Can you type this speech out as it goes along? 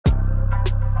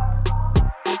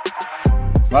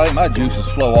I think my juices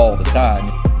flow all the time.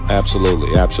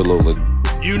 Absolutely, absolutely.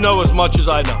 You know as much as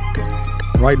I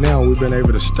know. Right now, we've been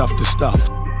able to stuff the stuff.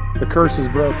 The curse is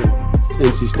broken.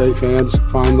 NC State fans,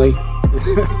 finally.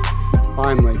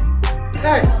 Finally.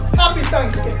 Hey, happy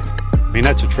Thanksgiving. I mean,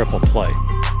 that's a triple play.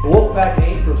 Wolfpack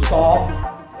ain't for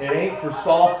soft. It ain't for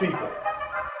soft people.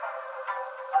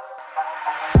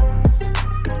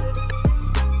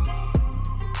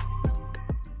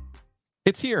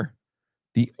 It's here.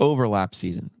 The overlap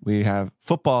season. We have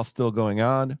football still going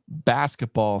on,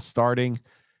 basketball starting,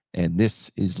 and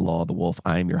this is Law of the Wolf.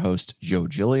 I'm your host, Joe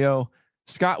Giglio.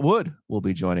 Scott Wood will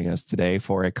be joining us today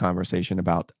for a conversation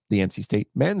about the NC State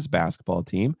men's basketball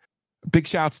team. Big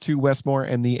shouts to Westmore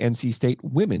and the NC State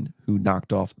women who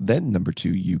knocked off then number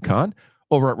 2 UConn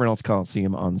over at Reynolds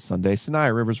Coliseum on Sunday.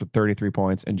 Sanaya Rivers with 33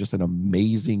 points and just an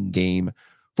amazing game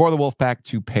for the Wolfpack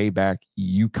to pay back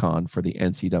UConn for the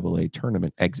NCAA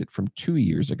tournament exit from 2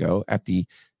 years ago at the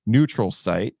neutral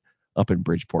site up in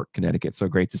Bridgeport, Connecticut. So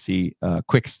great to see a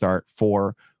quick start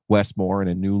for Westmore and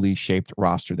a newly shaped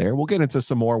roster there. We'll get into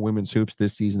some more women's hoops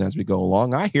this season as we go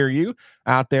along. I hear you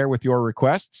out there with your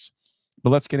requests, but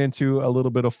let's get into a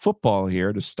little bit of football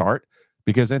here to start,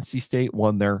 because NC State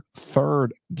won their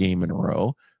 3rd game in a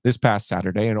row this past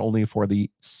Saturday, and only for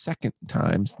the 2nd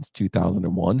time since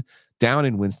 2001, down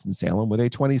in Winston-Salem with a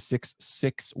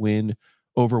 26-6 win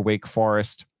over Wake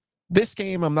Forest. This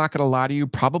game, I'm not going to lie to you,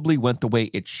 probably went the way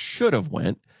it should have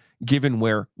went, given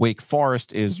where Wake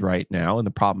Forest is right now and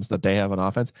the problems that they have on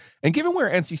offense, and given where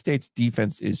NC State's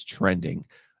defense is trending.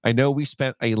 I know we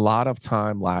spent a lot of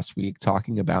time last week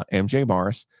talking about MJ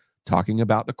Morris, talking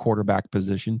about the quarterback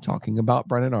position, talking about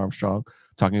Brennan Armstrong,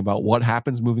 talking about what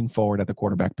happens moving forward at the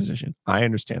quarterback position. I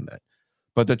understand that.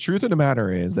 But the truth of the matter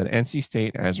is that NC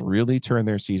State has really turned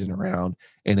their season around,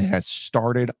 and it has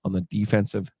started on the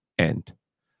defensive end.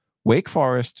 Wake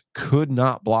Forest could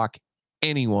not block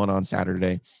anyone on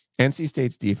Saturday. NC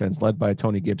State's defense, led by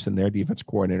Tony Gibson, their defense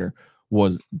coordinator,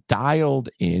 was dialed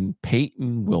in.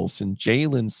 Peyton Wilson,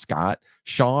 Jalen Scott,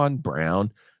 Sean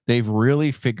Brown, they've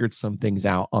really figured some things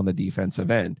out on the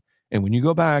defensive end. And when you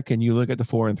go back and you look at the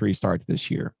 4-3 start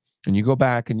this year, and you go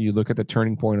back and you look at the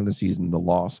turning point of the season, the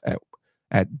loss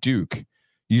at Duke,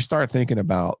 you start thinking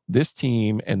about this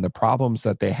team and the problems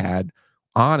that they had.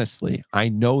 Honestly, I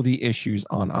know the issues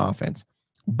on offense,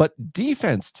 but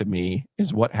defense to me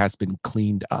is what has been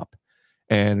cleaned up.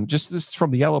 And just this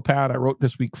from the yellow pad I wrote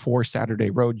this week for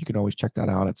Saturday Road. You can always check that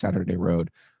out at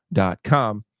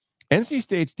SaturdayRoad.com. NC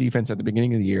State's defense at the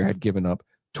beginning of the year had given up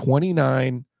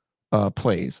 29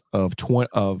 plays of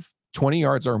 20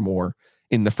 yards or more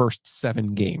in the first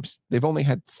 7 games. They've only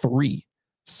had 3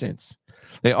 since.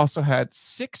 They also had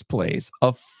 6 plays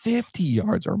of 50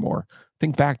 yards or more.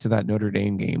 Think back to that Notre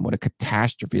Dame game, what a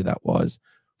catastrophe that was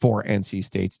for NC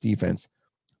State's defense.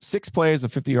 6 plays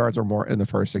of 50 yards or more in the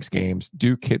first 6 games.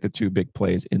 Duke hit the 2 big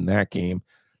plays in that game.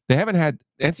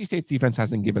 NC State's defense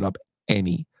hasn't given up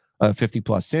any 50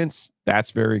 plus since.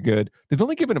 That's very good. They've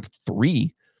only given up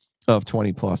 3 of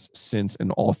 20 plus since,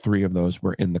 and all 3 of those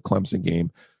were in the Clemson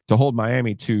game, to hold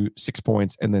Miami to 6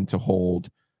 points and then to hold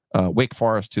Wake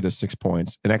Forest to the 6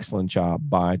 points. An excellent job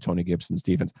by Tony Gibson's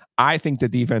defense. I think the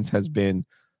defense has been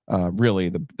really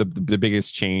the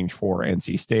biggest change for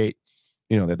NC State.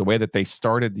 You know, the way that they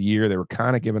started the year, they were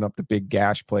kind of giving up the big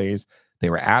gash plays. They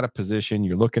were out of position.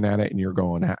 You're looking at it and you're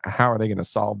going, how are they going to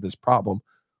solve this problem?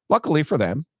 Luckily for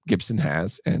them, Gibson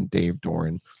has, and Dave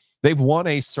Doran, they've won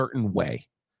a certain way.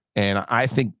 And I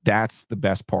think that's the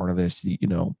best part of this. You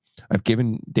know, I've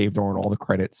given Dave Doran all the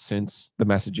credit since the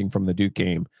messaging from the Duke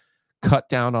game. Cut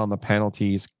down on the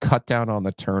penalties, cut down on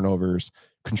the turnovers,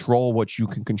 control what you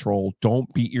can control.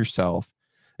 Don't beat yourself.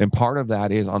 And part of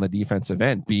that is on the defensive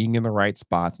end, being in the right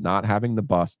spots, not having the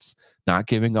busts, not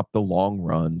giving up the long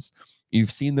runs.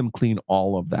 You've seen them clean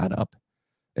all of that up.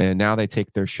 And now they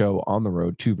take their show on the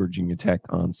road to Virginia Tech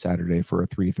on Saturday for a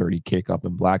 3:30 kickoff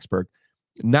in Blacksburg.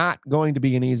 Not going to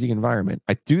be an easy environment.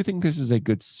 I do think this is a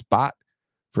good spot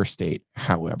for State,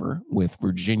 however, with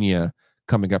Virginia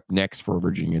coming up next for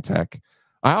Virginia Tech.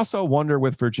 I also wonder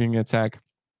with Virginia Tech,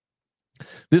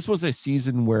 this was a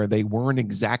season where they weren't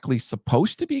exactly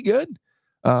supposed to be good.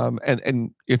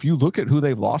 And if you look at who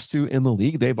they've lost to in the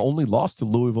league, they've only lost to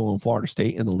Louisville and Florida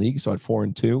State in the league. So at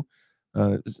 4-2,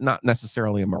 it's not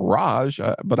necessarily a mirage,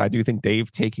 but I do think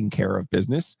they've taken care of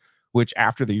business, which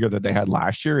after the year that they had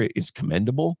last year is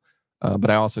commendable.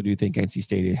 But I also do think NC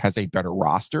State has a better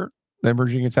roster than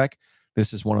Virginia Tech.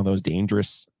 This is one of those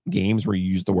dangerous games where you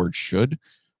use the word should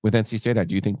with NC State. I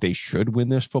do think they should win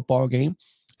this football game.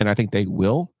 And I think they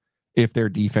will if their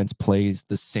defense plays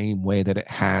the same way that it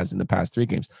has in the past 3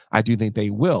 games. I do think they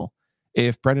will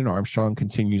if Brendan Armstrong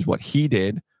continues what he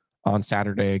did on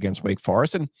Saturday against Wake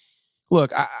Forest. And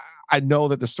look, I know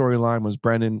that the storyline was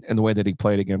Brendan and the way that he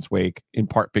played against Wake, in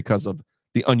part because of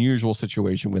the unusual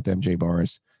situation with MJ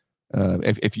Morris.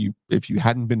 If you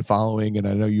hadn't been following, and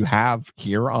I know you have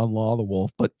here on Law of the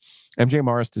Wolf, but MJ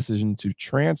Morris' decision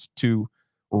to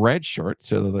redshirt,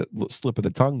 so the slip of the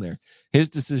tongue there, his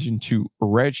decision to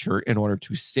redshirt in order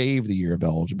to save the year of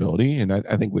eligibility, and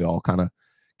I think we all kind of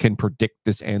can predict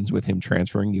this ends with him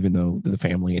transferring, even though the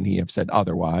family and he have said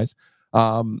otherwise.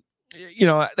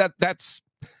 That's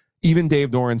even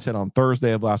Dave Doran said on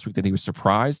Thursday of last week that he was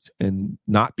surprised, and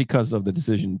not because of the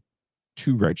decision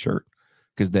to redshirt,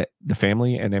 because the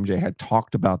family and MJ had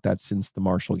talked about that since the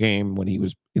Marshall game when he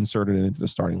was inserted into the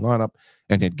starting lineup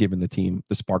and had given the team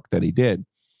the spark that he did.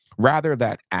 Rather,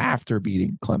 that after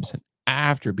beating Clemson,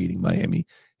 after beating Miami,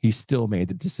 he still made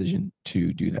the decision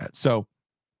to do that. So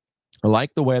I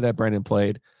like the way that Brendan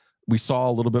played. We saw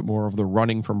a little bit more of the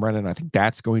running from Brendan. I think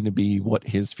that's going to be what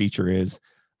his feature is.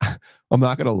 I'm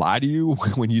not going to lie to you,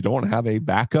 when you don't have a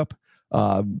backup,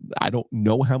 I don't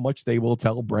know how much they will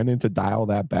tell Brendan to dial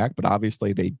that back, but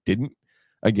obviously they didn't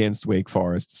against Wake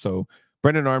Forest. So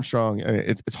Brendan Armstrong,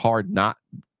 it's hard not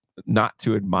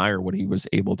to admire what he was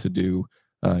able to do.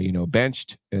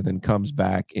 Benched and then comes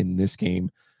back in this game,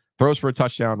 throws for a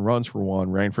touchdown, runs for one,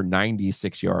 ran for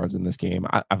 96 yards in this game.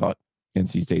 I thought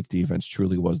NC State's defense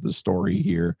truly was the story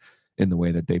here in the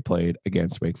way that they played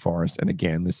against Wake Forest. And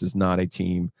again, this is not a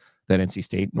team that NC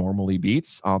State normally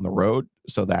beats on the road,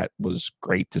 so that was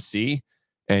great to see.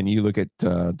 And you look at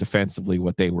defensively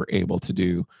what they were able to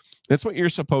do. That's what you're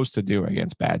supposed to do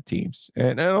against bad teams.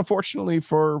 And unfortunately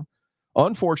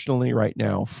right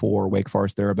now for Wake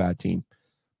Forest, they're a bad team.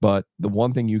 But the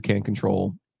one thing you can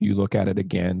control, you look at it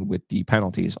again with the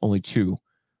penalties, only 2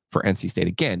 for NC State.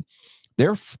 Again,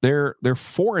 they're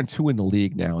 4-2 in the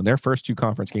league now. In their first 2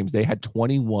 conference games, they had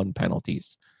 21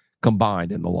 penalties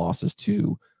combined in the losses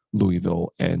to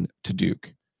Louisville and to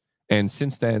Duke. And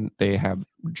since then, they have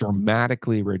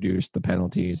dramatically reduced the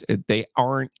penalties. They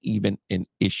aren't even an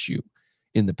issue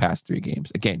in the past 3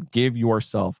 games. Again, give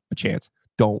yourself a chance.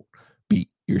 Don't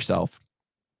beat yourself.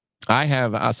 So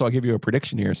I'll give you a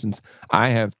prediction here. Since I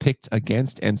have picked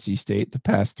against NC State the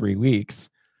past 3 weeks,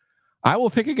 I will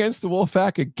pick against the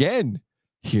Wolfpack again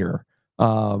here.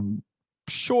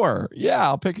 Sure. Yeah,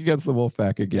 I'll pick against the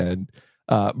Wolfpack again.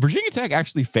 Virginia Tech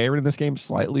actually favored in this game.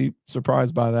 Slightly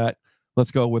surprised by that.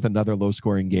 Let's go with another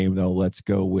low-scoring game, though. Let's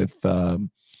go with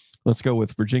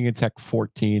Virginia Tech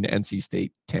 14, NC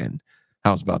State 10.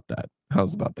 How's about that?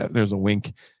 There's a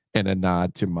wink and a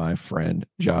nod to my friend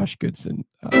Josh Goodson.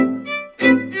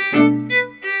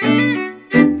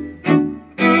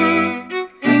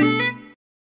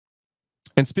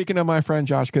 And speaking of my friend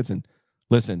Josh Goodson,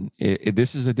 listen,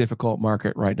 this is a difficult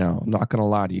market right now. I'm not going to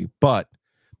lie to you, but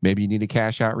maybe you need a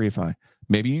cash out refi.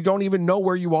 Maybe you don't even know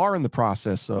where you are in the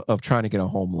process of trying to get a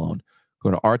home loan.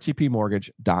 Go to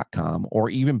rtpmortgage.com, or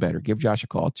even better, give Josh a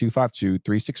call,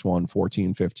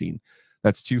 252-361-1415.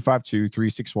 That's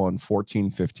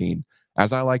 252-361-1415.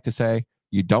 As I like to say,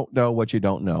 you don't know what you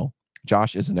don't know.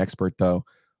 Josh is an expert, though.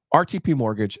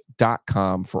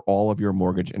 rtpmortgage.com for all of your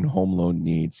mortgage and home loan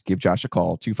needs. Give Josh a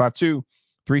call,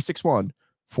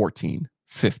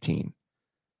 252-361-1415.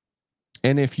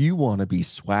 And if you want to be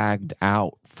swagged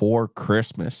out for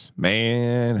Christmas,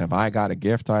 man, have I got a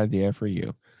gift idea for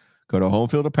you. Go to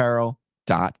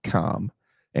homefieldapparel.com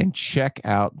and check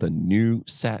out the new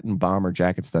satin bomber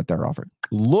jackets that they're offering.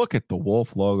 Look at the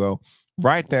Wolf logo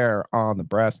right there on the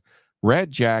breast.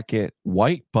 Red jacket,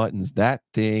 white buttons. That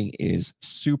thing is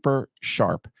super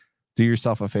sharp. Do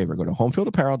yourself a favor. Go to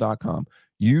homefieldapparel.com.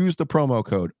 Use the promo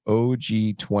code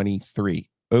OG23.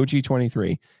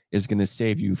 OG23 is going to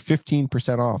save you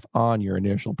 15% off on your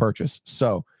initial purchase.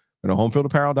 So go to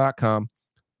homefieldapparel.com.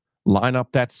 Line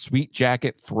up that sweet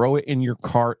jacket. Throw it in your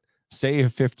cart. Save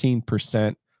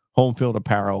 15%. Homefield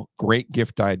Apparel. Great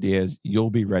gift ideas. You'll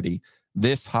be ready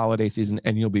this holiday season,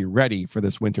 and you'll be ready for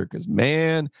this winter because,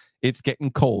 man, it's getting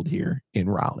cold here in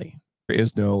Raleigh. There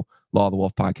is no Law of the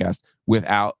Wolf podcast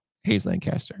without Hayes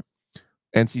Lancaster.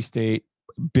 NC State,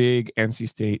 big NC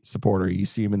State supporter. You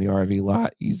see him in the RV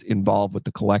lot. He's involved with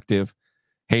the collective.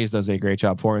 Hayes does a great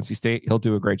job for NC State. He'll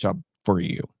do a great job for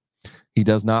you. He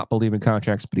does not believe in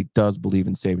contracts, but he does believe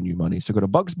in saving you money. So go to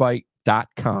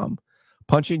bugsbite.com.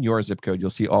 Punch in your zip code. You'll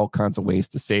see all kinds of ways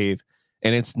to save.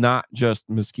 And it's not just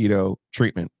mosquito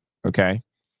treatment, okay?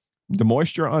 The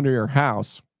moisture under your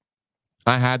house,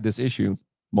 I had this issue,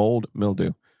 mold,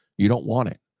 mildew. You don't want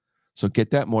it. So get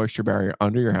that moisture barrier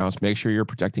under your house. Make sure you're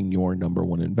protecting your number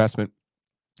one investment.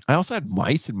 I also had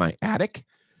mice in my attic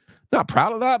Not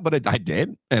proud of that, but I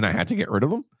did, and I had to get rid of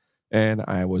them. And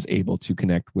I was able to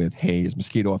connect with Hayes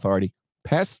Mosquito Authority,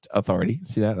 Pest Authority.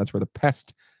 See that? That's where the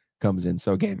pest comes in.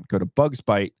 So again, go to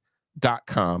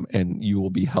bugsbite.com and you will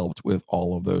be helped with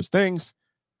all of those things.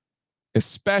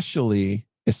 Especially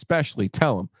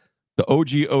tell them the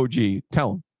OG,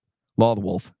 tell them Law the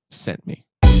Wolf sent me.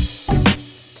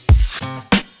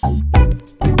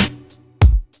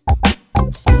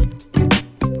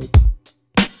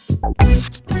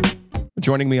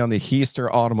 Joining me on the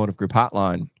Heister Automotive Group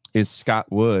hotline is Scott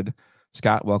Wood.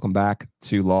 Scott, welcome back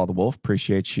to Law of the Wolf.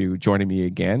 Appreciate you joining me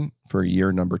again for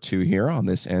year number 2 here on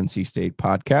this NC State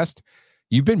podcast.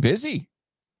 You've been busy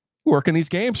working these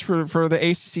games for the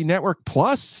ACC Network,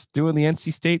 plus doing the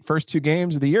NC State first 2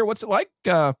 games of the year. What's it like,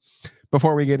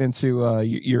 before we get into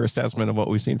your assessment of what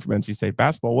we've seen from NC State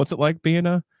basketball, what's it like being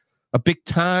a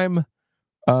big-time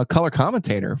color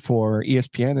commentator for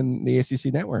ESPN and the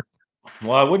ACC Network?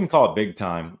 Well, I wouldn't call it big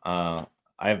time. I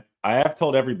have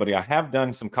told everybody I have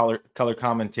done some color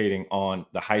commentating on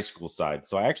the high school side.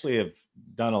 So I actually have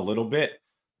done a little bit.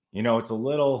 You know, it's a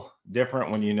little different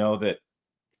when you know that,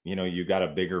 you know, you got a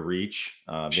bigger reach,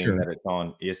 being that it's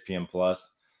on ESPN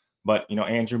Plus. But, you know,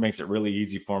 Andrew makes it really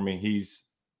easy for me. He's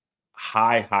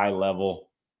high level.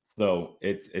 So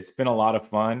it's been a lot of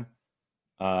fun.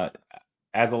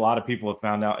 As a lot of people have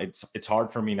found out, it's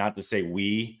hard for me not to say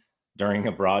we during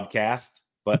a broadcast,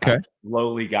 but I've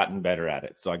slowly gotten better at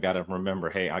it. So I got to remember,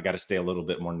 hey, I got to stay a little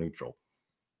bit more neutral.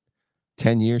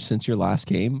 10 years since your last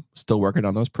game, still working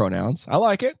on those pronouns. I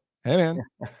like it. Hey, man.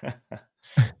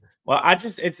 Well,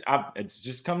 it's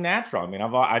just come natural. I mean,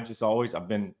 I've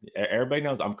been, everybody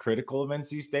knows I'm critical of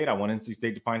NC State. I want NC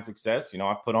State to find success. You know,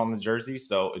 I put on the jersey,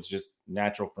 so it's just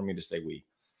natural for me to say we.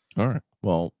 All right.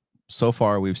 Well, so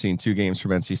far we've seen 2 games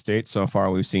from NC State. So far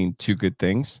we've seen 2 good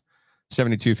things.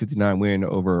 72-59 win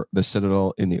over the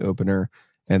Citadel in the opener.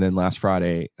 And then last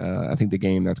Friday, I think the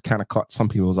game that's kind of caught some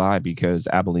people's eye because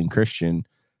Abilene Christian,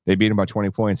 they beat them by 20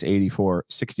 points,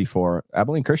 84-64.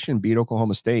 Abilene Christian beat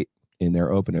Oklahoma State in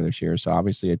their opener this year. So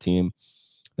obviously a team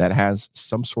that has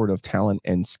some sort of talent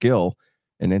and skill,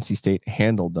 and NC State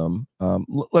handled them.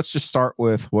 Let's just start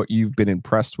with what you've been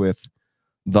impressed with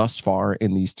thus far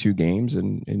in these 2 games,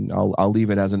 and I'll leave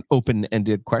it as an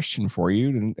open-ended question for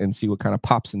you and see what kind of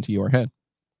pops into your head.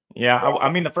 Yeah,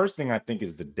 I mean, the first thing I think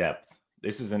is the depth.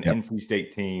 This is an NC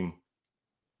State team,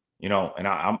 you know, and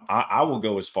I will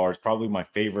go as far as probably my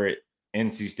favorite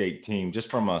NC State team, just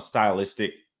from a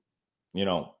stylistic, you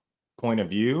know, point of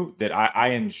view, that I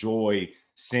enjoy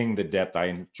seeing the depth. I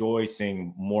enjoy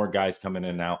seeing more guys coming in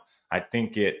and out. I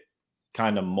think it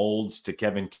kind of molds to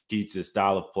Kevin Keats'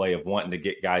 style of play of wanting to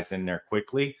get guys in there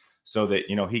quickly so that,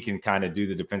 you know, he can kind of do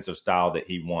the defensive style that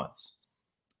he wants.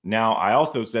 Now, I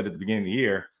also said at the beginning of the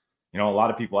year, you know, a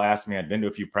lot of people asked me, I'd been to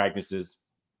a few practices,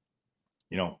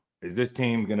 you know, is this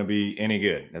team going to be any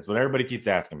good? That's what everybody keeps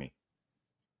asking me.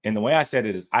 And the way I said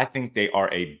it is, I think they are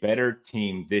a better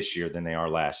team this year than they are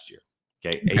last year.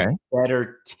 Okay. A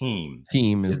better team.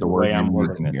 Team is the word I'm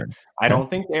working here. I don't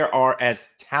think they are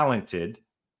as talented.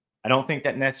 I don't think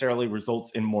that necessarily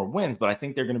results in more wins, but I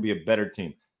think they're going to be a better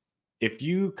team. If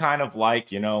you kind of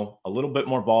like, you know, a little bit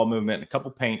more ball movement, a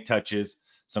couple paint touches,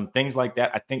 some things like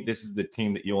that, I think this is the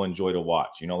team that you'll enjoy to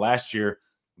watch. You know, last year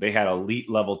they had elite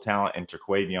level talent in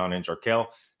Terquavion and Jarkel.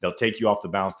 They'll take you off the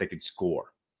bounce. They could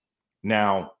score.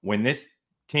 Now, when this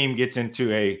team gets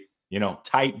into a, you know,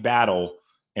 tight battle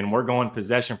and we're going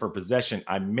possession for possession,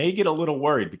 I may get a little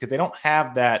worried because they don't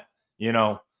have that, you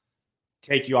know,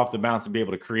 take you off the bounce and be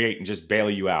able to create and just bail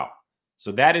you out.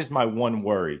 So that is my one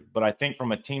worry. But I think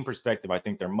from a team perspective, I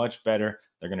think they're much better.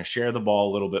 They're going to share the ball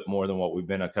a little bit more than what we've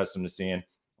been accustomed to seeing.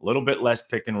 A little bit less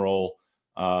pick and roll.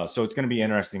 So it's going to be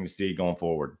interesting to see going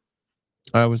forward.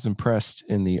 I was impressed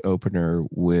in the opener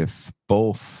with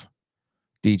both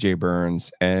DJ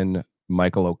Burns and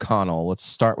Michael O'Connell. Let's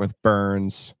start with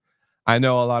Burns. I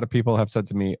know a lot of people have said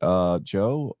to me,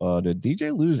 Joe, did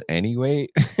DJ lose any weight?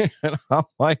 And I'm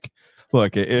like,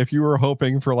 look, if you were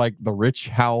hoping for like the Rich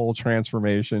Howell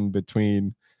transformation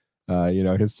between, you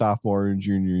know, his sophomore and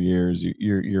junior years,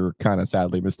 you're kind of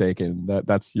sadly mistaken. You're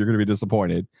going to be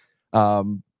disappointed.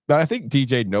 But I think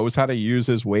DJ knows how to use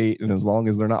his weight, and as long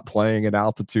as they're not playing at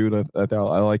altitude, I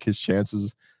like his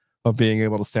chances of being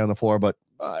able to stay on the floor. But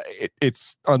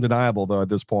it's undeniable, though, at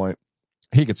this point,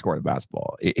 he can score the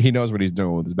basketball. He knows what he's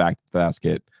doing with his back to the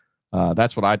basket.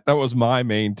 That was my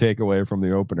main takeaway from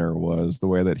the opener, was the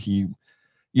way that he,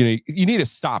 you know, you need a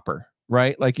stopper,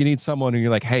 right? Like you need someone who you're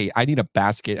like, hey, I need a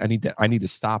basket. I need to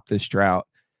stop this drought.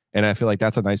 And I feel like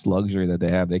that's a nice luxury that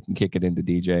they have. They can kick it into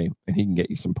DJ and he can get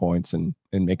you some points and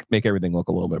make everything look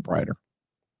a little bit brighter.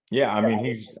 Yeah, I mean,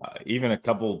 he's even a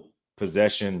couple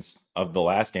possessions of the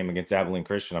last game against Abilene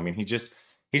Christian. I mean,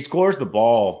 he scores the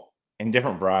ball in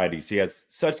different varieties. He has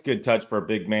such good touch for a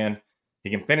big man. He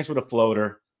can finish with a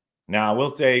floater. Now, I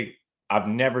will say I've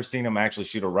never seen him actually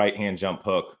shoot a right-hand jump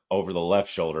hook over the left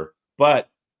shoulder. But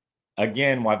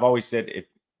again, I've always said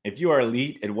if you are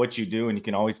elite at what you do and you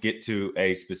can always get to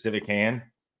a specific hand,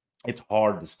 it's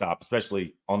hard to stop,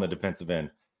 especially on the defensive end.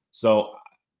 So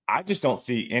I just don't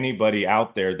see anybody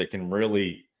out there that can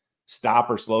really stop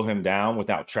or slow him down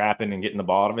without trapping and getting the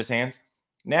ball out of his hands.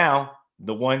 Now,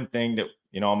 the one thing that,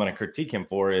 I'm going to critique him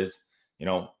for is,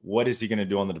 what is he going to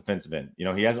do on the defensive end?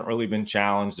 He hasn't really been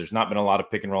challenged. There's not been a lot of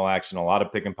pick and roll action, a lot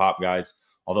of pick and pop guys.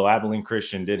 Although Abilene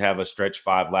Christian did have a stretch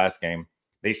 5 last game,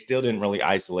 they still didn't really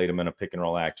isolate him in a pick and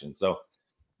roll action. So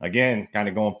again, kind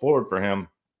of going forward for him,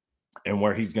 and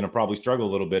where he's going to probably struggle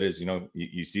a little bit is,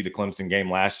 you see the Clemson game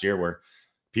last year where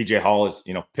PJ Hall is,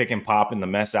 pick and popping the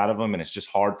mess out of him, and it's just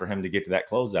hard for him to get to that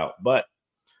closeout. But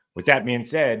with that being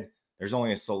said, there's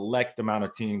only a select amount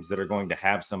of teams that are going to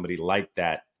have somebody like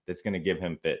that that's going to give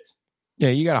him fits. Yeah,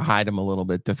 you got to hide him a little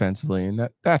bit defensively, and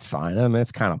that's fine. I mean,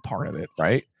 that's kind of part of it,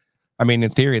 right? I mean,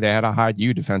 in theory, they had to hide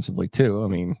you defensively too. I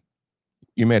mean,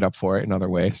 you made up for it in other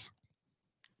ways.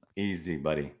 Easy,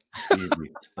 buddy.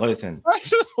 Easy. Listen, I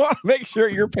just want to make sure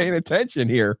you're paying attention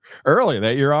here early,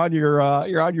 that you're on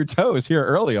your toes here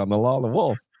early on the Law of the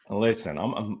Wolf. Listen,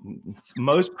 I'm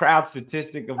most proud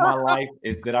statistic of my life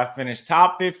is that I finished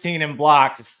top 15 in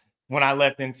blocks when I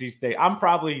left NC State. I'm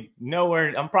probably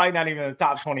nowhere. I'm probably not even in the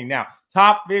top 20 now.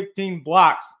 Top 15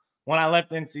 blocks when I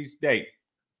left NC State.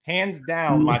 Hands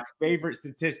down, my favorite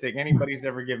statistic anybody's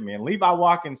ever given me. And Levi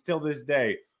Watkins, till this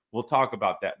day, we'll talk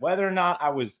about that. Whether or not I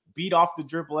was beat off the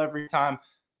dribble every time,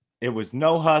 it was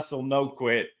no hustle, no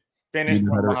quit. Finished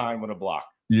from behind with a block.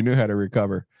 You knew how to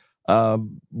recover.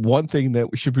 One thing that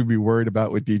we should be worried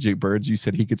about with DJ Birds, you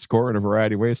said he could score in a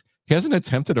variety of ways. He hasn't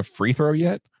attempted a free throw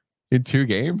yet in 2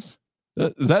 games.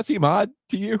 Does that seem odd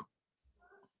to you?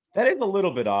 That is a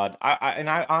little bit odd.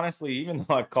 I honestly, even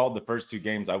though I've called the first 2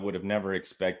 games, I would have never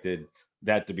expected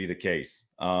that to be the case.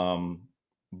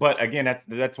 But again,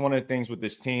 that's one of the things with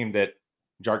this team that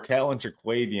Jarkel and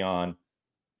Jaquavion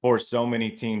forced so many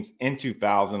teams into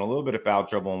fouls and a little bit of foul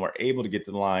trouble, and were able to get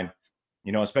to the line,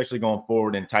 especially going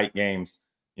forward in tight games.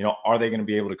 Are they going to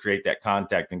be able to create that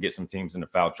contact and get some teams into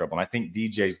foul trouble? And I think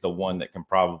DJ's the one that can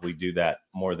probably do that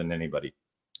more than anybody.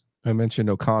 I mentioned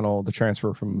O'Connell, the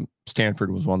transfer from Stanford,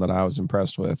 was one that I was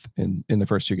impressed with in the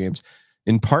first 2 games,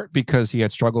 in part because he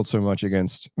had struggled so much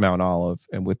against Mount Olive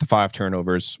and with the 5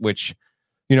 turnovers, which,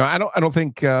 I don't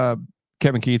think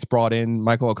Kevin Keats brought in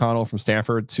Michael O'Connell from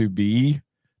Stanford to be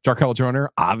Jarkel Joyner,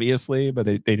 obviously, but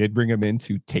they did bring him in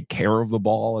to take care of the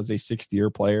ball as a 6th-year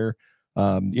player,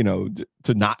 to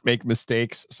not make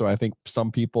mistakes. So I think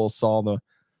some people saw the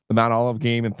Mount Olive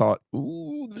game and thought,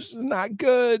 ooh, this is not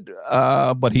good.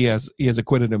 But he has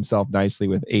acquitted himself nicely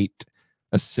with 8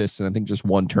 assists and I think just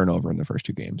 1 turnover in the first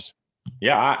 2 games.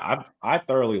 Yeah, I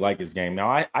thoroughly like his game.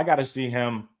 Now, I got to see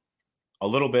him a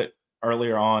little bit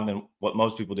earlier on than what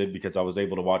most people did because I was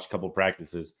able to watch a couple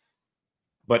practices.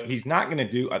 But he's not going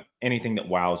to do anything that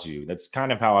wows you. That's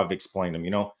kind of how I've explained him.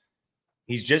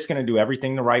 He's just going to do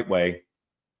everything the right way.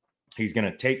 He's going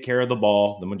to take care of the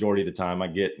ball the majority of the time. I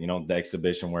get, the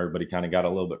exhibition where everybody kind of got a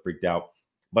little bit freaked out.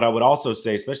 But I would also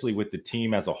say, especially with the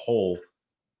team as a whole,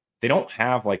 they don't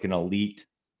have like an elite,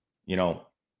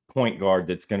 point guard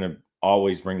that's going to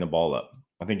always bring the ball up.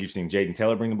 I think you've seen Jaden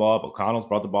Taylor bring the ball up. O'Connell's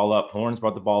brought the ball up. Horns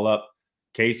brought the ball up.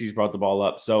 Casey's brought the ball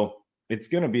up. So it's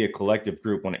going to be a collective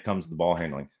group when it comes to the ball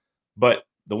handling. But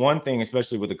the one thing,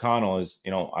 especially with O'Connell, is,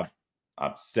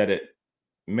 I've said it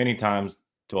many times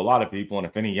to a lot of people, and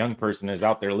if any young person is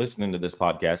out there listening to this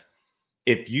podcast,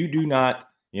 if you do not,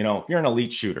 if you're an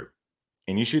elite shooter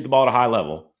and you shoot the ball at a high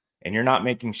level and you're not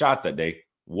making shots that day,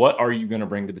 what are you going to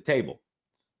bring to the table?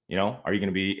 Are you going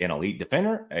to be an elite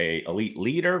defender, a elite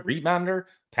leader, rebounder,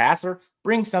 passer?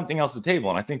 Bring something else to the table.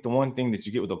 And I think the one thing that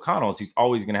you get with O'Connell is he's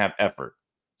always going to have effort.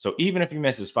 So even if he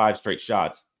misses 5 straight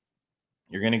shots,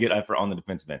 you're going to get effort on the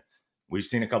defensive end. We've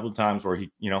seen a couple of times where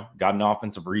he, got an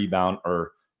offensive rebound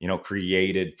or,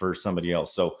 created for somebody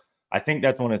else. So I think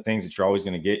that's one of the things that you're always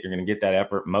going to get. You're going to get that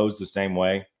effort. Mo's the same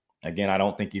way. Again, I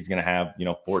don't think he's going to have,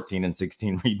 14 and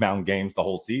 16 rebound games the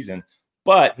whole season,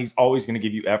 but he's always going to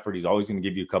give you effort. He's always going to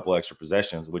give you a couple extra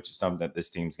possessions, which is something that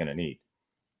this team's going to need.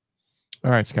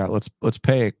 All right, Scott, let's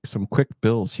pay some quick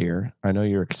bills here. I know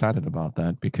you're excited about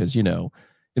that because,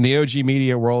 in the OG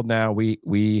media world now,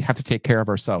 we have to take care of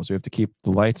ourselves. We have to keep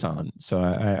the lights on. So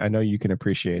I know you can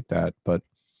appreciate that, but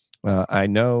I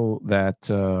know that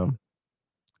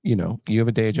you have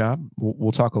a day job.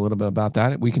 We'll talk a little bit about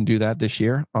that. We can do that this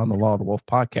year on the Law of the Wolf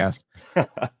podcast.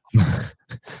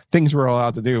 Things we're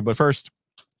allowed to do. But first,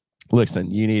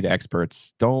 listen, you need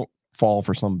experts. Don't fall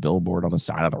for some billboard on the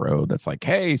side of the road that's like,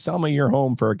 hey, sell me your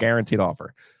home for a guaranteed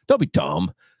offer. Don't be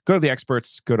dumb. Go to the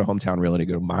experts. Go to Hometown Realty.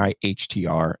 Go to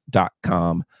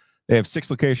myhtr.com. They have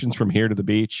 6 locations from here to the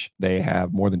beach. They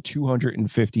have more than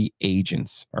 250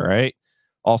 agents. All right.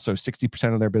 Also,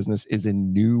 60% of their business is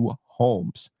in new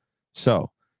homes. So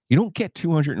you don't get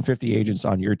 250 agents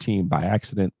on your team by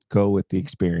accident. Go with the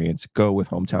experience. Go with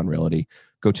Hometown Realty.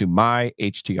 Go to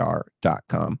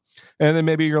myhtr.com. And then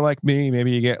maybe you're like me.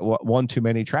 Maybe you get one too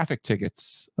many traffic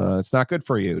tickets. It's not good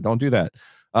for you. Don't do that.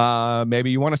 Maybe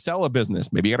you want to sell a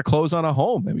business. Maybe you got to close on a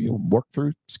home. Maybe you work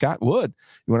through Scott Wood.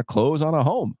 You want to close on a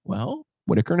home. Well,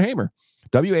 Whitaker and Hamer,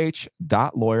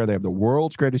 wh.lawyer. They have the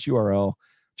world's greatest URL.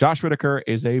 Josh Whitaker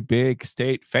is a big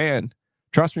state fan.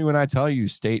 Trust me when I tell you,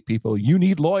 state people, you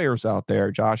need lawyers out there.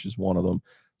 Josh is one of them.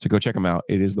 So go check him out.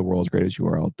 It is the world's greatest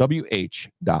URL,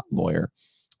 wh.lawyer.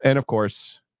 And of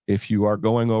course, if you are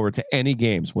going over to any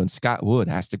games when Scott Wood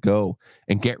has to go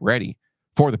and get ready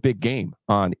for the big game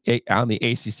on the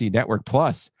ACC Network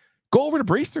Plus, go over to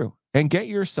Breeze Through and get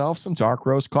yourself some dark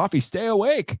roast coffee. Stay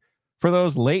awake for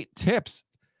those late tips.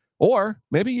 Or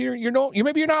maybe you're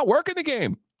not working the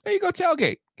game. There you go,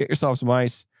 tailgate. Get yourself some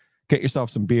ice. Get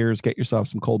yourself some beers. Get yourself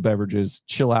some cold beverages.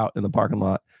 Chill out in the parking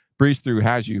lot. Breeze Through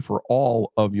has you for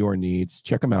all of your needs.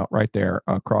 Check them out right there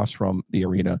across from the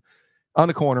arena on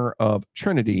the corner of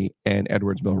Trinity and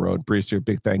Edwards Mill Road. Breeze Through,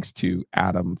 big thanks to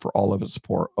Adam for all of his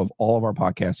support of all of our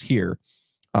podcasts here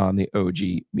on the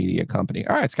OG Media Company.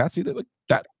 All right, Scott, see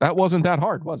that wasn't that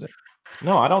hard, was it?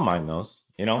 No, I don't mind those.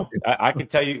 I can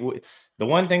tell you the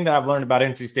one thing that I've learned about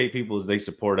NC State people is they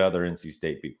support other NC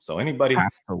State people. So anybody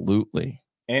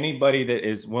that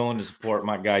is willing to support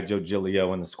my guy Joe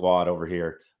Giglio and the squad over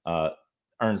here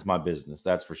earns my business.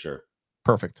 That's for sure.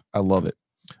 Perfect. I love it.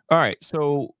 All right.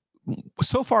 So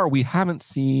far we haven't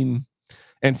seen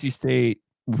NC State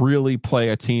really play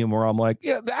a team where I'm like,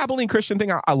 yeah, the Abilene Christian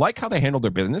thing. I like how they handled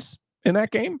their business in that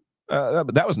game.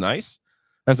 That was nice.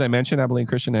 As I mentioned, Abilene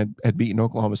Christian had beaten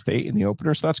Oklahoma State in the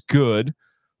opener, so that's good.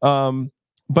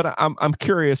 But I'm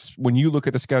curious, when you look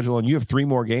at the schedule and you have 3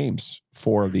 more games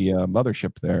for the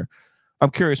mothership there, I'm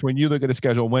curious, when you look at the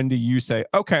schedule, when do you say,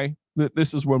 okay,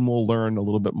 this is when we'll learn a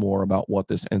little bit more about what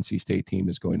this NC State team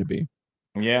is going to be?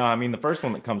 Yeah, I mean, the first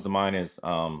one that comes to mind is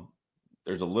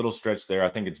there's a little stretch there. I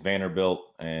think it's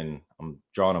Vanderbilt, and I'm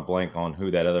drawing a blank on who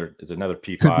that other is. Another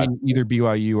P5. Could be either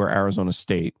BYU or Arizona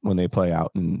State when they play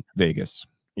out in Vegas.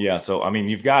 Yeah, so I mean,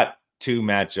 you've got 2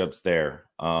 matchups there.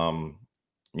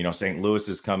 St. Louis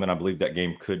is coming. I believe that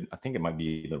game I think it might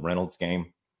be the Reynolds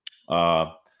game.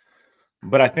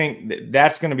 But I think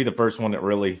that's going to be the first one that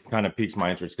really kind of piques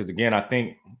my interest. Because again, I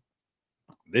think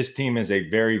this team is a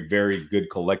very, very good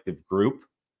collective group.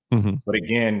 Mm-hmm. But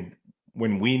again,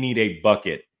 when we need a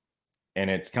bucket and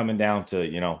it's coming down to,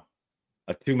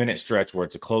 a 2-minute stretch where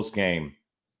it's a close game,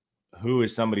 who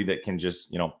is somebody that can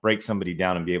just, break somebody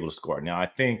down and be able to score? Now, I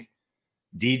think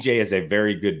DJ is a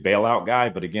very good bailout guy.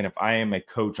 But again, if I am a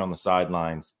coach on the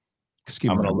sidelines,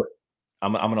 I'm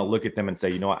going to look at them and say,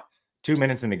 you know what? 2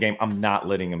 minutes in the game, I'm not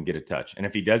letting him get a touch. And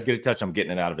if he does get a touch, I'm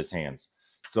getting it out of his hands.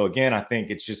 So again, I think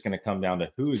it's just going to come down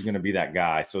to who's going to be that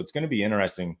guy. So it's going to be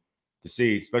interesting to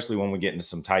see, especially when we get into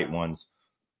some tight ones,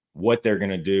 what they're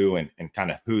going to do and kind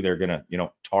of who they're going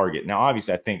to, target. Now,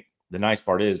 obviously, I think the nice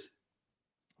part is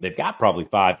they've got probably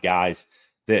 5 guys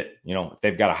that, if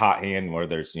they've got a hot hand, where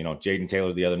there's, Jaden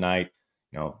Taylor the other night,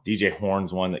 DJ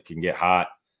Horn's one that can get hot.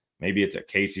 Maybe it's a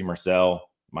Casey Marcel,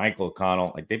 Michael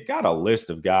O'Connell. Like, they've got a list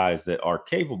of guys that are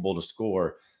capable to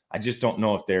score. I just don't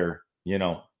know if they're,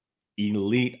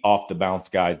 elite off the bounce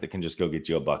guys that can just go get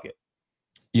you a bucket.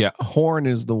 Yeah, Horn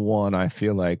is the one I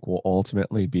feel like will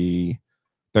ultimately be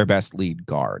their best lead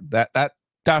guard.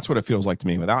 That's what it feels like to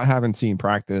me without having seen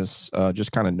practice,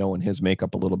 just kind of knowing his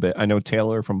makeup a little bit. I know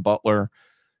Taylor from Butler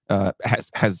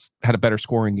has had a better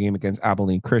scoring game against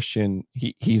Abilene Christian.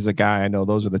 He's a guy I know.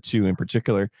 Those are the 2 in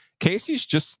particular. Casey's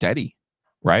just steady,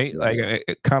 right? Like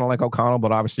kind of like O'Connell,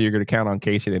 but obviously you're going to count on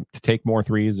Casey to take more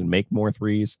threes and make more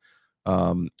threes.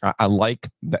 I like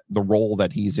the role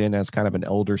that he's in as kind of an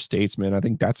elder statesman. I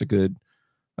think that's a good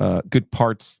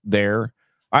parts there.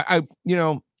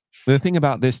 The thing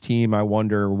about this team, I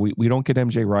wonder, we don't get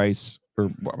MJ Rice,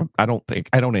 or I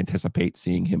don't anticipate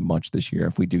seeing him much this year.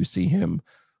 If we do see him,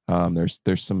 there's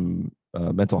some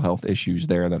mental health issues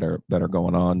there that are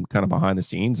going on kind of behind the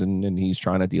scenes, and he's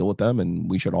trying to deal with them, and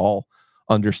we should all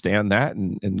understand that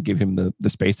and give him the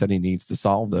space that he needs to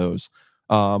solve those.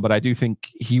 But I do think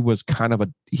he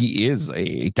is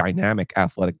a dynamic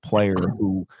athletic player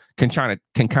who can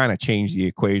kind of change the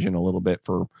equation a little bit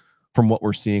from what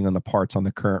we're seeing on the parts on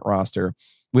the current roster.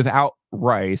 Without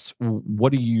Rice,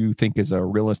 what do you think is a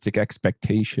realistic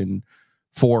expectation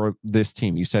for this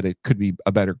team? You said it could be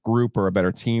a better group or a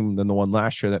better team than the one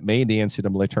last year that made the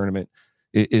NCAA tournament.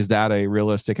 Is that a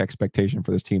realistic expectation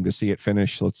for this team to see it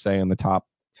finish, let's say, in the top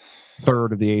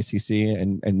third of the ACC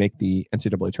and make the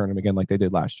NCAA tournament again like they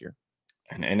did last year?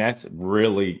 And that's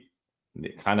really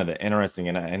kind of the interesting,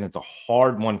 and it's a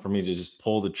hard one for me to just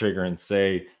pull the trigger and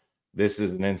say this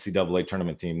is an NCAA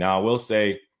tournament team. Now, I will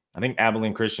say I think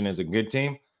Abilene Christian is a good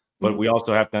team, but we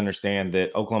also have to understand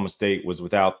that Oklahoma State was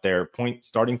without their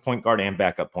starting point guard and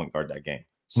backup point guard that game.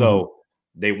 So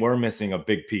they were missing a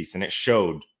big piece, and it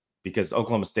showed because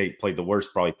Oklahoma State played the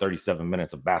worst probably 37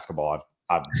 minutes of basketball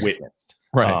I've witnessed.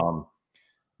 Right.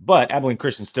 But Abilene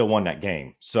Christian still won that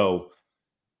game. So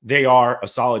they are a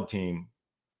solid team,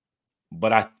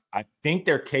 but I think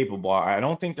they're capable. I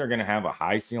don't think they're going to have a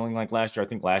high ceiling like last year. I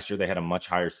think last year they had a much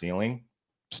higher ceiling.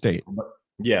 State.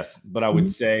 Yes, but I would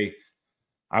say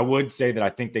that I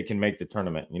think they can make the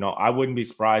tournament. You know, I wouldn't be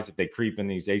surprised if they creep in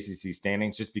these ACC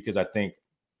standings just because I think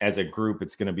as a group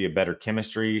it's going to be a better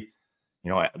chemistry. You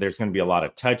know, there's going to be a lot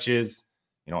of touches.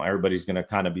 You know, everybody's going to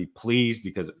kind of be pleased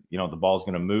because, you know, the ball's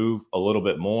going to move a little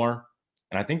bit more.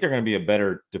 And I think they're going to be a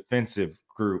better defensive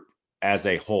group as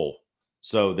a whole.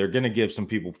 So they're going to give some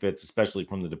people fits, especially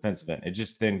from the defensive end. It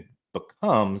just then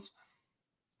becomes,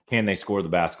 can they score the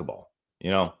basketball?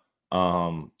 You know,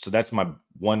 so that's my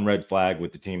one red flag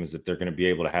with the team is that they're going to be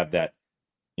able to have that,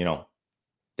 you know,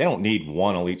 they don't need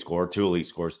one elite scorer, two elite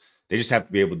scorers. They just have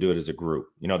to be able to do it as a group.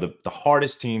 You know, the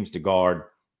hardest teams to guard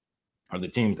are the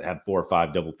teams that have 4 or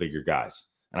 5 double-figure guys.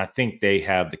 And I think they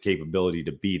have the capability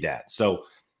to be that. So,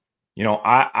 you know,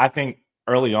 I think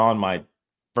early on my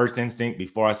first instinct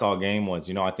before I saw a game was,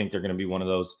 you know, I think they're going to be one of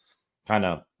those kind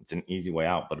of, it's an easy way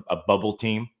out, but a bubble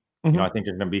team. You know, I think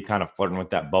they're going to be kind of flirting with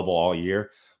that bubble all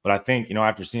year. But I think, you know,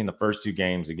 after seeing the first 2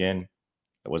 games, again,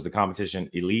 was the competition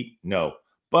elite? No.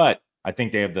 But I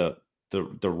think they have the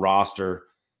roster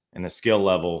and the skill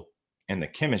level and the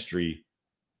chemistry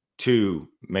to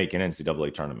make an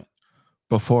NCAA tournament.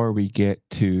 Before we get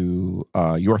to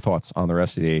your thoughts on the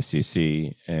rest of the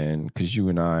ACC, and because you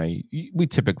and I, we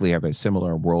typically have a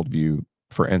similar worldview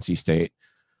for NC State,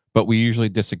 but we usually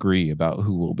disagree about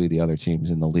who will be the other teams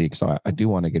in the league. So I do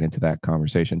want to get into that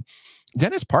conversation.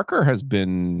 Dennis Parker has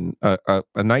been a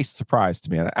nice surprise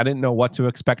to me. I didn't know what to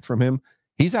expect from him.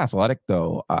 He's athletic,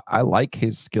 though. I like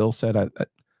his skill set.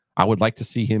 I would like to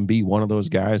see him be one of those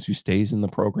guys who stays in the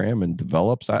program and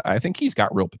develops. I think he's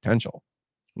got real potential.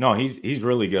 No, he's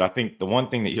really good. I think the one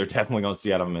thing that you're definitely going to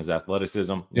see out of him is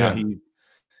athleticism. Yeah, you know,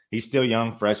 he's still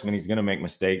young, freshman. He's going to make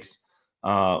mistakes.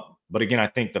 But again, I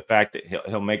think the fact that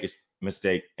he'll make a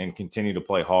mistake and continue to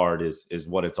play hard is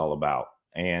what it's all about.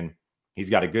 And he's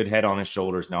got a good head on his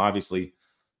shoulders. Now, obviously,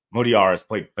 Modiara has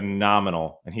played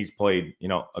phenomenal, and he's played, you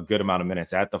know, a good amount of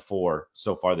minutes at the 4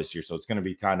 so far this year. So it's going to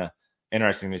be kind of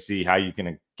interesting to see how you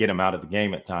can get him out of the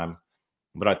game at times.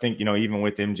 But I think, you know, even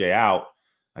with MJ out,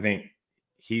 I think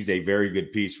he's a very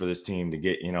good piece for this team to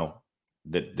get, you know,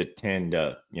 the 10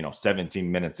 to, you know,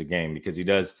 17 minutes a game, because he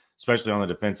does, especially on the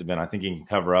defensive end. I think he can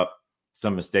cover up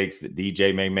some mistakes that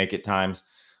DJ may make at times.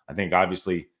 I think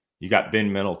obviously you got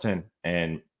Ben Middleton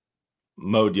and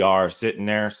Mo Diarra sitting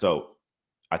there. So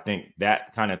I think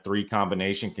that kind of 3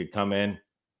 combination could come in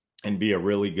and be a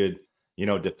really good, you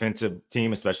know, defensive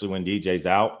team, especially when DJ's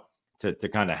out, to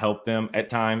kind of help them at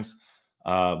times.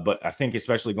 But I think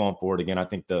especially going forward, again, I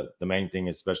think the main thing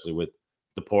is, especially with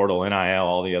the portal, NIL,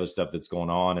 all the other stuff that's going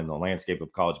on in the landscape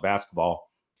of college basketball,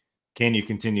 can you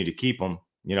continue to keep them,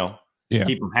 you know,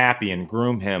 keep him happy and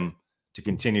groom him to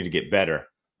continue to get better?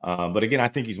 But again, I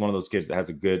think he's one of those kids that has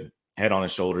a good head on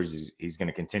his shoulders. He's going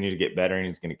to continue to get better, and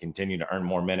he's going to continue to earn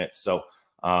more minutes. So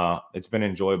it's been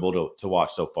enjoyable to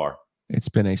watch so far. It's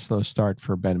been a slow start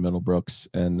for Ben Middlebrooks,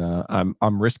 and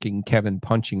I'm risking Kevin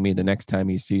punching me the next time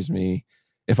he sees me.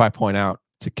 If I point out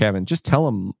to Kevin, just tell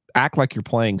him, act like you're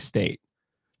playing State,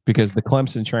 because the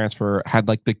Clemson transfer had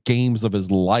like the games of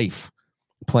his life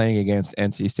playing against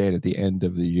NC State at the end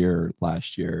of the year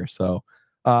last year. So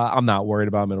I'm not worried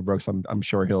about Middlebrooks. I'm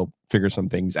sure he'll figure some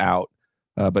things out.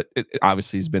 But it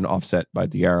obviously has been offset by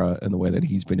Diarra and the way that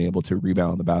he's been able to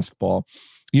rebound the basketball.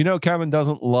 You know, Kevin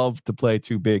doesn't love to play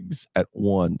 2 bigs at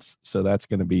once, so that's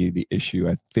going to be the issue.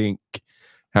 I think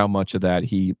how much of that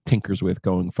he tinkers with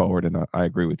going forward, and I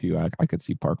agree with you. I could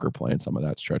see Parker playing some of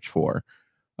that stretch for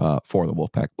the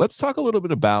Wolfpack. Let's talk a little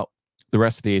bit about the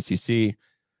rest of the ACC.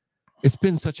 it's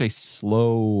been such a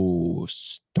slow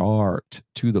start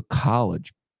to the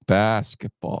college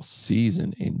basketball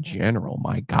season in general.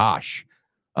 My gosh.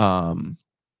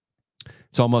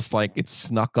 It's almost like it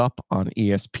snuck up on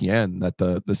ESPN that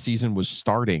the season was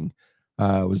starting.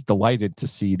 I was delighted to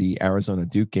see the Arizona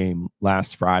Duke game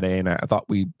last Friday, and I thought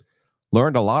we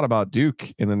learned a lot about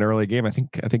Duke in an early game. I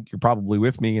think you're probably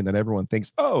with me, and that everyone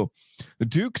thinks, oh,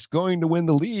 Duke's going to win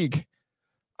the league.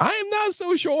 I am not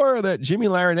so sure that Jimmy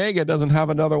Larinaga doesn't have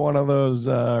another one of those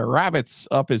rabbits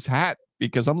up his hat,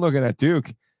 because I'm looking at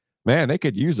Duke. Man, they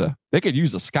could use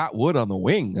a Scott Wood on the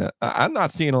wing. I'm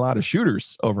not seeing a lot of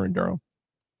shooters over in Durham.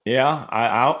 Yeah,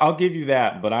 I'll give you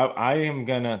that, but I am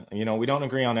gonna, we don't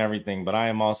agree on everything, but I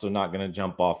am also not gonna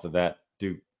jump off of that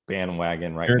Duke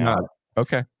bandwagon right now. Not.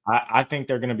 Okay. I think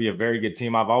they're gonna be a very good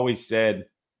team. I've always said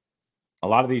a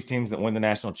lot of these teams that win the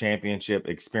national championship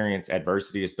experience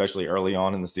adversity, especially early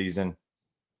on in the season.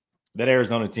 That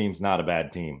Arizona team's not a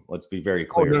bad team. Let's be very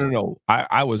clear. Oh, no.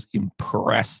 I was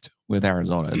impressed with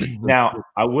Arizona. Now,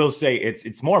 I will say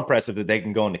it's more impressive that they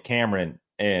can go into Cameron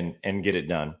and get it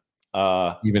done.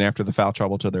 Even after the foul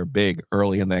trouble to their big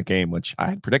early in that game, which I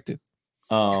had predicted.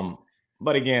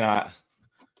 But again,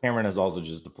 Cameron is also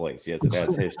just a place. Yes, it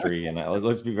has history, and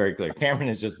let's be very clear. Cameron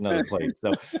is just another place.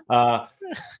 So, I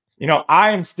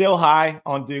am still high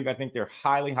on Duke. I think they're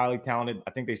highly, highly talented.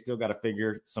 I think they still got to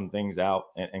figure some things out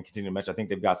and continue to match. I think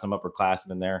they've got some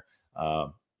upperclassmen there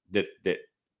that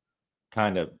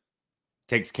kind of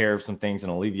takes care of some things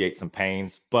and alleviates some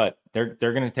pains. But they're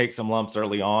going to take some lumps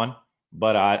early on.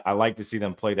 But I like to see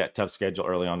them play that tough schedule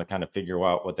early on to kind of figure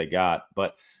out what they got.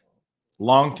 But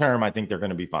long term, I think they're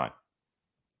going to be fine.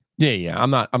 Yeah. I'm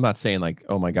not saying like,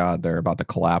 oh my God, they're about to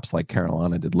collapse like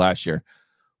Carolina did last year.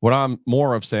 What I'm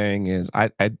more of saying is I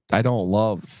don't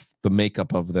love the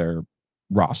makeup of their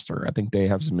roster. I think they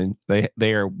have some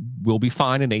will be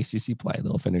fine in ACC play.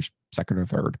 They'll finish second or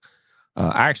third.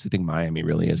 I actually think Miami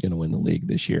really is going to win the league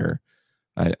this year.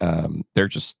 They're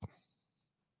just.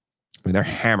 They're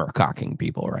hammer cocking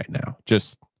people right now.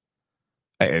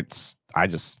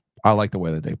 I like the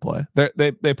way that they play.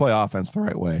 They play offense the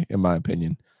right way, in my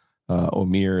opinion.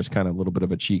 O'Meara is kind of a little bit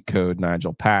of a cheat code.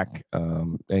 Nigel Pack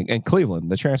and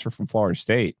Cleveland, the transfer from Florida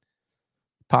State,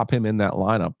 pop him in that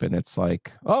lineup, and it's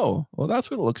like, oh, well,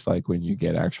 that's what it looks like when you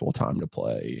get actual time to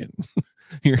play, and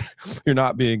you're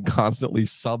not being constantly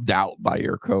subbed out by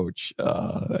your coach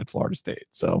at Florida State.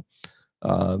 So.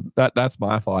 That's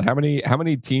my thought. How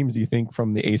many teams do you think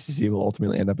from the ACC will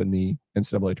ultimately end up in the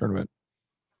NCAA tournament?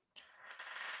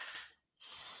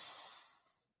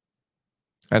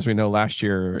 As we know, last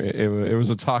year it was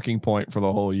a talking point for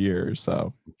the whole year.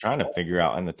 So I'm trying to figure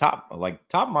out in the top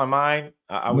of my mind,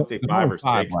 I would say 5 or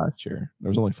 6 last year. There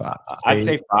was only 5. I'd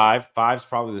say 5. 5's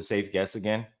probably the safe guess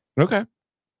again. Okay,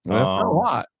 well, that's not a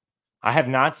lot. I have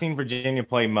not seen Virginia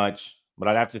play much, but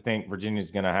I'd have to think Virginia's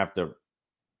going to have to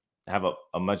have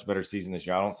a much better season this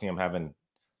year. I don't see them having,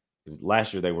 because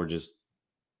last year they were just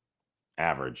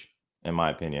average, in my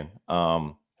opinion.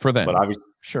 For them, but obviously,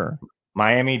 sure.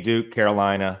 Miami, Duke,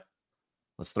 Carolina.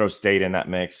 Let's throw State in that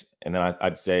mix, and then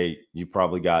I'd say you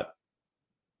probably got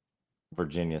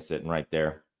Virginia sitting right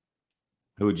there.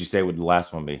 Who would you say would the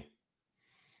last one be?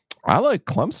 I like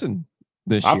Clemson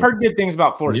this year. I've heard good things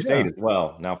about Florida State as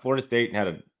well. Now, Florida State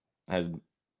has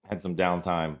had some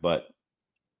downtime, but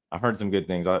I've heard some good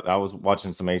things. I was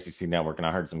watching some ACC Network, and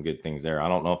I heard some good things there. I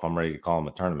don't know if I'm ready to call them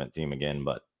a tournament team again,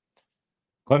 but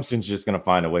Clemson's just going to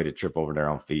find a way to trip over their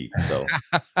own feet. So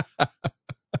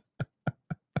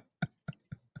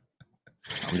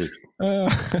I'm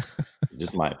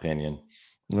just my opinion.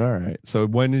 All right. So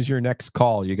when is your next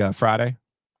call? You got Friday?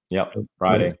 Yep,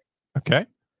 Friday. Okay.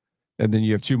 And then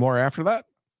you have 2 more after that?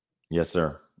 Yes,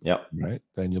 sir. Yep. All right.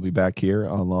 Then you'll be back here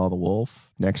on Law of the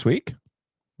Wolf next week?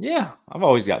 Yeah, I've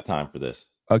always got time for this.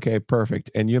 Okay,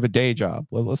 perfect. And you have a day job.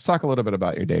 Well, let's talk a little bit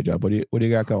about your day job. What do you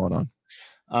got going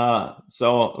on?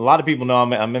 So a lot of people know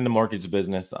I'm in the mortgage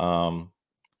business.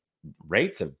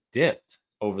 Rates have dipped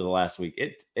over the last week.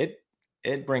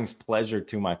 It brings pleasure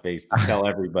to my face to tell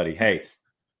everybody, hey,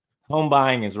 home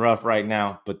buying is rough right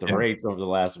now, but the rates over the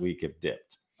last week have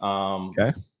dipped.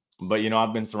 Okay. But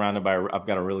I've been surrounded by. I've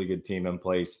got a really good team in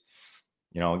place.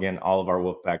 Again, all of our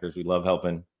Wolfpackers, we love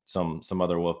helping some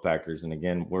other Wolfpackers, and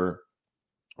again, we're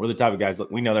the type of guys.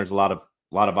 Look, we know there's a lot of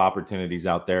opportunities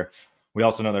out there. We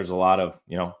also know there's a lot of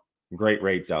great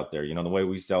rates out there. The way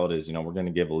we sell it is, we're going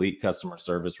to give elite customer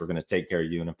service. We're going to take care of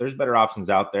you, and if there's better options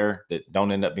out there that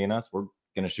don't end up being us, we're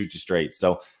going to shoot you straight.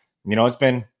 So, it's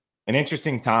been an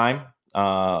interesting time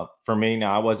for me.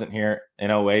 Now, I wasn't here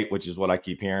in 08, which is what I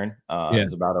keep hearing.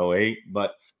 It's about 08,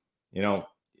 but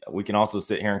we can also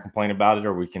sit here and complain about it,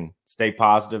 or we can stay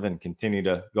positive and continue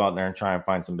to go out there and try and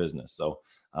find some business. So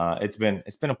it's been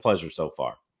a pleasure so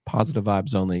far. Positive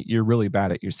vibes only. You're really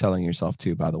bad at selling yourself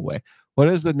too, by the way. What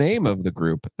is the name of the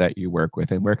group that you work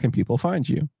with, and where can people find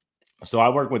you? So I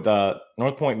work with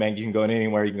North Point Bank. You can go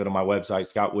anywhere. You can go to my website,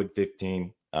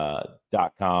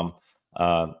 scottwood15.com.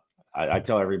 I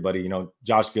tell everybody,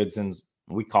 Josh Goodson's,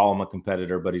 we call him a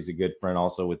competitor, but he's a good friend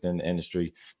also within the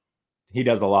industry. He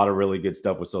does a lot of really good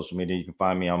stuff with social media. You can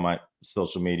find me on my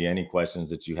social media. Any questions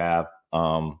that you have,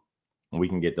 we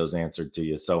can get those answered to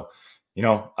you. So,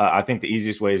 I think the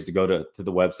easiest way is to go to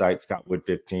the website,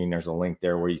 scottwood15. There's a link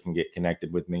there where you can get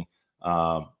connected with me.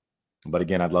 But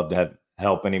again, I'd love to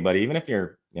help anybody, even if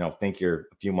you're, think you're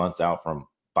a few months out from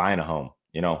buying a home.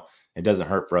 It doesn't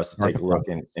hurt for us to take a look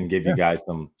and give you guys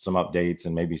some updates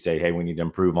and maybe say, hey, we need to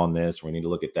improve on this, or we need to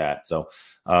look at that. So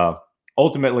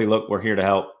ultimately, look, we're here to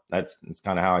help. That's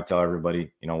kind of how I tell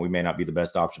everybody, we may not be the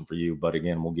best option for you, but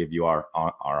again, we'll give you our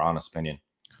honest opinion.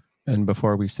 And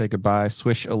before we say goodbye,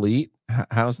 Swish Elite,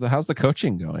 how's the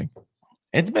coaching going?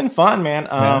 It's been fun, man.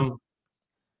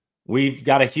 We've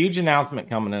got a huge announcement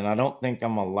coming, and I don't think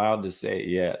I'm allowed to say it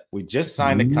yet. We just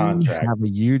signed a contract. We have a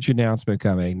huge announcement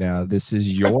coming. Now, this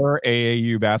is your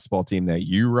AAU basketball team that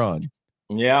you run.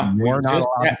 Yeah. You're not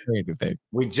allowed to say anything.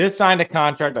 We just signed a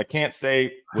contract. I can't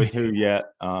say with who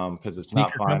yet because it's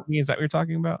not final. Company, is that what you're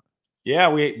talking about? Yeah,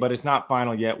 but it's not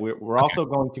final yet. We're also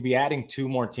going to be adding 2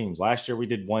 more teams. Last year, we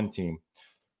did 1 team.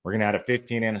 We're going to add a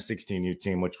 15 and a 16U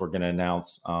team, which we're going to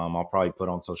announce. I'll probably put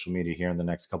on social media here in the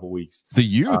next couple of weeks. The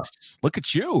youths, look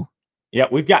at you. Yeah,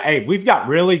 we've got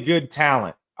really good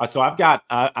talent. So I've got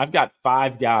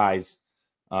 5 guys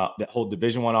that hold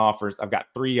Division I offers. I've got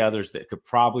 3 others that could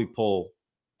probably pull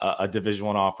a Division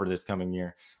I offer this coming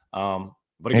year. But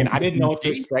again, I didn't know what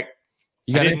to expect.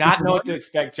 I did not know what to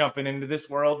expect jumping into this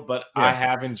world, but I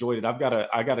have enjoyed it. I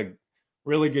got a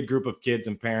really good group of kids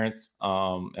and parents,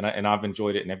 and I've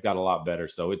enjoyed it, and they've got a lot better.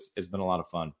 So it's been a lot of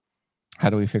fun. How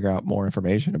do we figure out more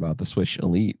information about the Swish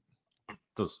Elite?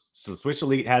 So Swish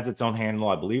Elite has its own handle.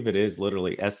 I believe it is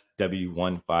literally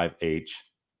SW15H.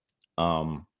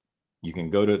 You can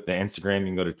go to the Instagram, you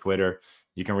can go to Twitter,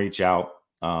 you can reach out.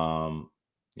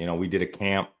 We did a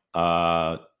camp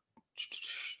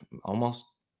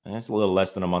it's a little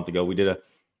less than a month ago. We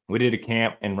did a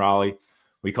camp in Raleigh.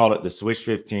 We called it the Swish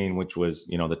 15, which was,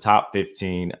 the top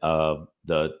 15 of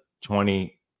the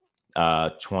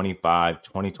 2025,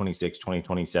 2026,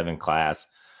 2027 class.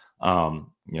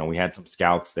 We had some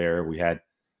scouts there. We had,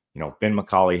 Ben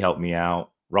McCauley helped me out,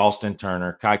 Ralston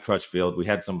Turner, Kai Crutchfield. We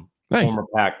had some former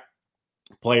Pack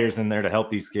players in there to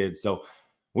help these kids. So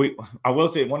I will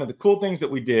say one of the cool things that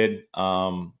we did,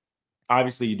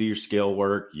 obviously you do your skill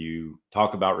work, you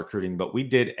talk about recruiting, but we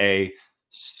did a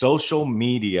social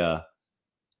media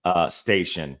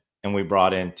station, and we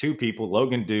brought in 2 people,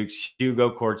 Logan Dukes, Hugo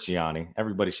Corciani.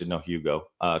 Everybody should know Hugo,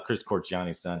 Chris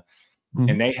Corciani's son.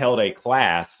 And they held a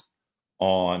class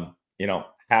on,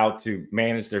 how to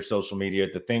manage their social media,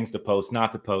 the things to post,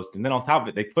 not to post. And then on top of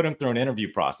it, they put them through an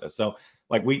interview process. So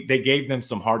they gave them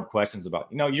some hard questions about,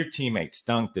 your teammate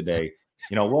stunk today.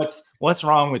 What's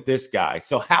wrong with this guy?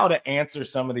 So how to answer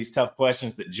some of these tough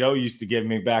questions that Joe used to give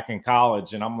me back in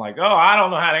college. And I'm like, oh, I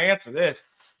don't know how to answer this.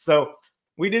 So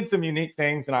we did some unique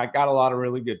things, and I got a lot of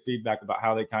really good feedback about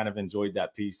how they kind of enjoyed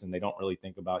that piece. And they don't really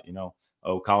think about,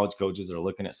 college coaches are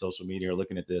looking at social media or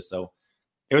looking at this. So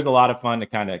it was a lot of fun to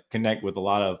kind of connect with a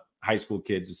lot of high school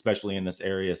kids, especially in this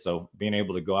area. So being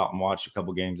able to go out and watch a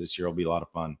couple games this year will be a lot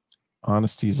of fun.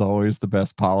 Honesty is always the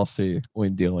best policy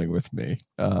when dealing with me.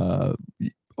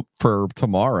 For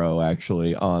tomorrow,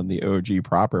 actually, on the OG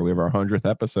proper, we have our 100th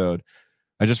episode.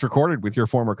 I just recorded with your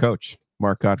former coach,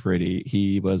 Mark Gottfried.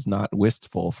 He was not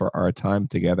wistful for our time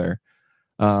together,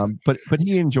 but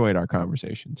he enjoyed our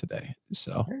conversation today.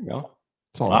 So there you go.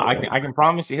 Well, I can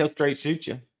promise you he'll straight shoot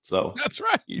you. So that's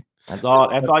right. That's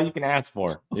all you can ask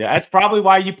for. Yeah, that's probably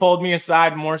why you pulled me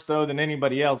aside more so than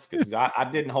anybody else, because I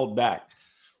didn't hold back.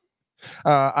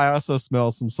 I also smell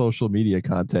some social media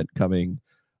content coming.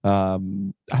 I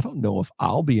don't know if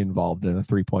I'll be involved in a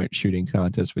 3-point shooting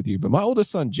contest with you, but my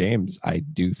oldest son, James, I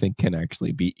do think can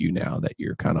actually beat you now that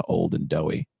you're kind of old and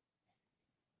doughy.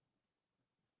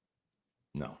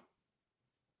 No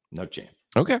chance.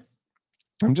 Okay.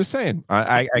 I'm just saying,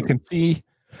 I could see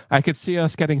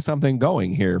us getting something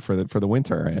going here for the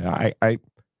winter.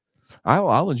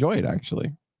 I'll enjoy it,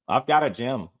 actually. I've got a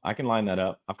gym. I can line that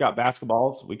up. I've got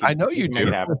basketballs. I know you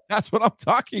do. That's what I'm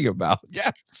talking about.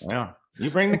 Yes. Yeah. You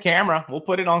bring the camera. We'll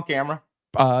put it on camera.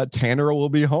 Tanner will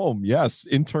be home. Yes.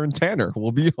 Intern Tanner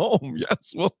will be home.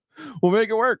 Yes. We'll make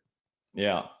it work.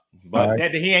 Yeah. But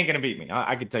he ain't going to beat me.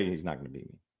 I can tell you he's not going to beat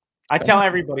me. I tell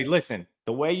everybody, listen,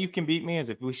 the way you can beat me is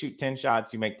if we shoot 10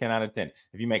 shots, you make 10 out of 10.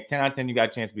 If you make 10 out of 10, you got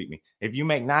a chance to beat me. If you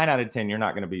make 9 out of 10, you're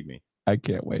not going to beat me. I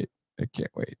can't wait.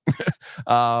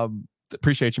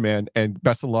 Appreciate you, man. And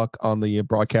best of luck on the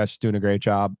broadcast. Doing a great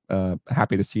job.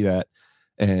 Happy to see that.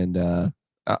 And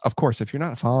of course, if you're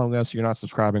not following us, you're not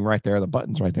subscribing, right there, the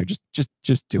button's right there.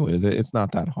 Just do it. It's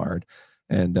not that hard.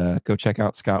 And go check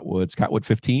out Scott Wood,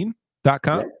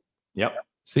 scottwood15.com. Yep.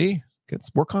 See, let's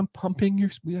work on pumping.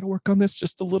 We got to work on this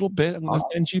just a little bit. I'm going to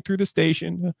send you through the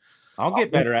station. I'll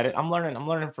get better at it. I'm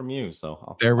learning from you.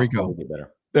 So there we go. Get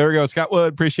better. There we go. Scott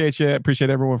Wood, appreciate you. Appreciate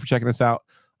everyone for checking us out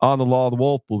on the Law of the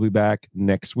Wolf. We'll be back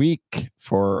next week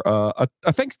for a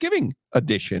Thanksgiving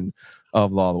edition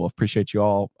of Law of the Wolf. Appreciate you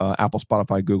all. Apple,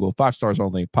 Spotify, Google, 5 stars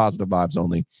only, positive vibes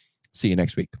only. See you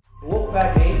next week.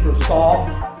 Wolfpack ain't for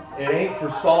soft. It ain't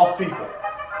for soft people.